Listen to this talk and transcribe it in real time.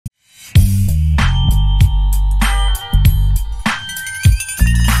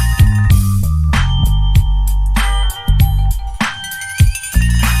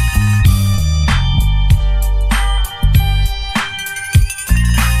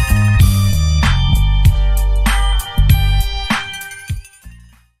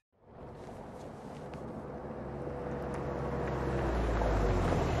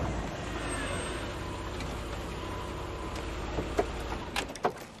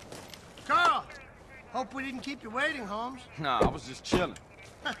Hope we didn't keep you waiting, Holmes. Nah, I was just chilling.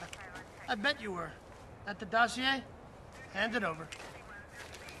 I bet you were. That the dossier? Hand it over.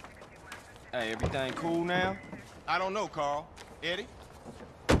 Hey, everything cool now? I don't know, Carl. Eddie?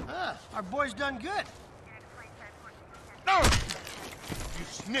 Our boy's done good. No! You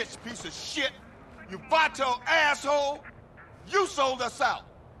snitch piece of shit! You vato asshole! You sold us out!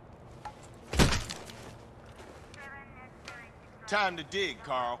 Time to dig,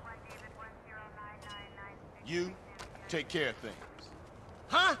 Carl. You take care of things.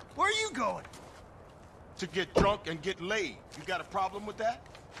 Huh? Where are you going? To get drunk and get laid. You got a problem with that?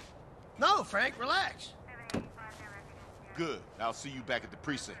 No, Frank, relax. Good. I'll see you back at the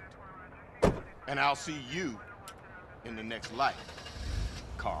precinct. And I'll see you in the next life,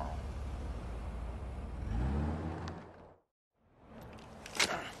 Carl.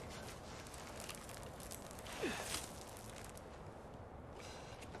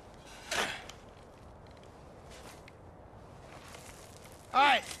 All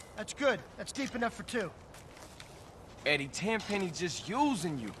right, that's good. That's deep enough for two. Eddie, Tenpenny's just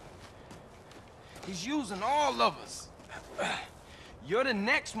using you. He's using all of us. You're the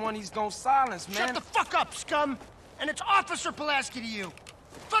next one he's gonna silence, man. Shut the fuck up, scum! And it's Officer Pulaski to you.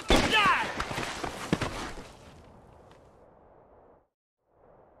 Fucking die!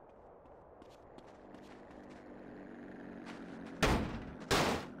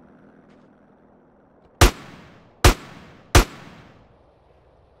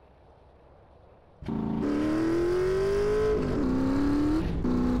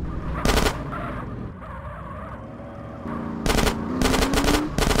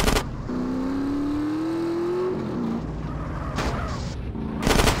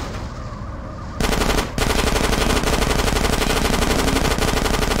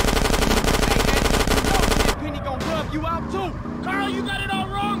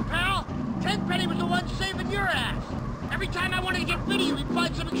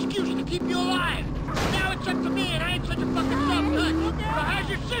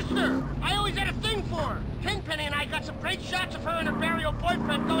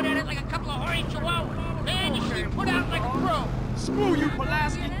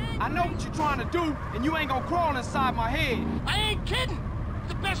 And you ain't gonna crawl inside my head. I ain't kidding.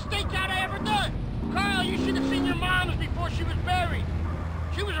 It's the best stakeout I ever done. Carl, you should have seen your mom's before she was buried.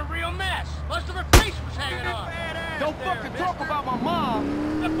 She was a real mess. Most of her face was hanging off. Don't fucking talk about my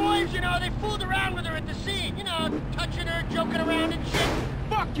mom. The boys, you know, they fooled around with her at the scene. You know, touching her, joking around and shit.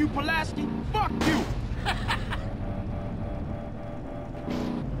 Fuck you, Pulaski. Fuck you.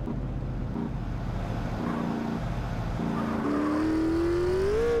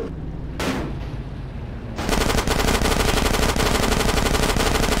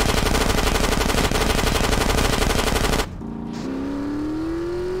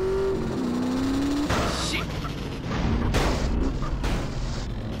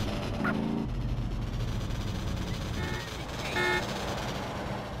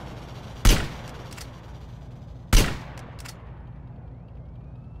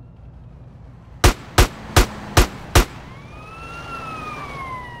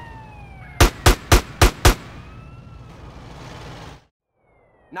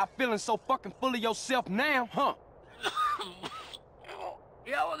 Not feeling so fucking full of yourself now, huh?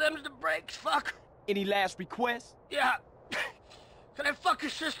 Yeah, well, them's the breaks, fuck. Any last requests? Yeah. Can I fuck your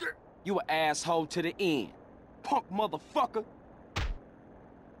sister? You an asshole to the end. Punk motherfucker.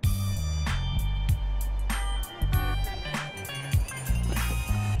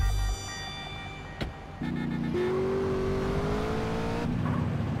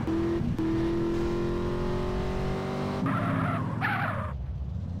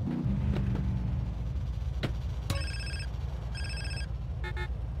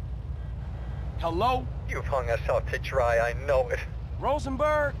 Hello? You've hung us out to dry, I know it.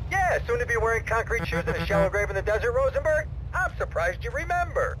 Rosenberg? Yeah, soon to be wearing concrete shoes in a shallow grave in the desert, Rosenberg. I'm surprised you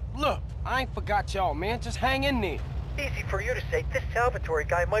remember. Look, I ain't forgot y'all, man. Just hang in there. Easy for you to say. This Salvatore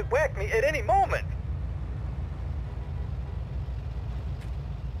guy might whack me at any moment.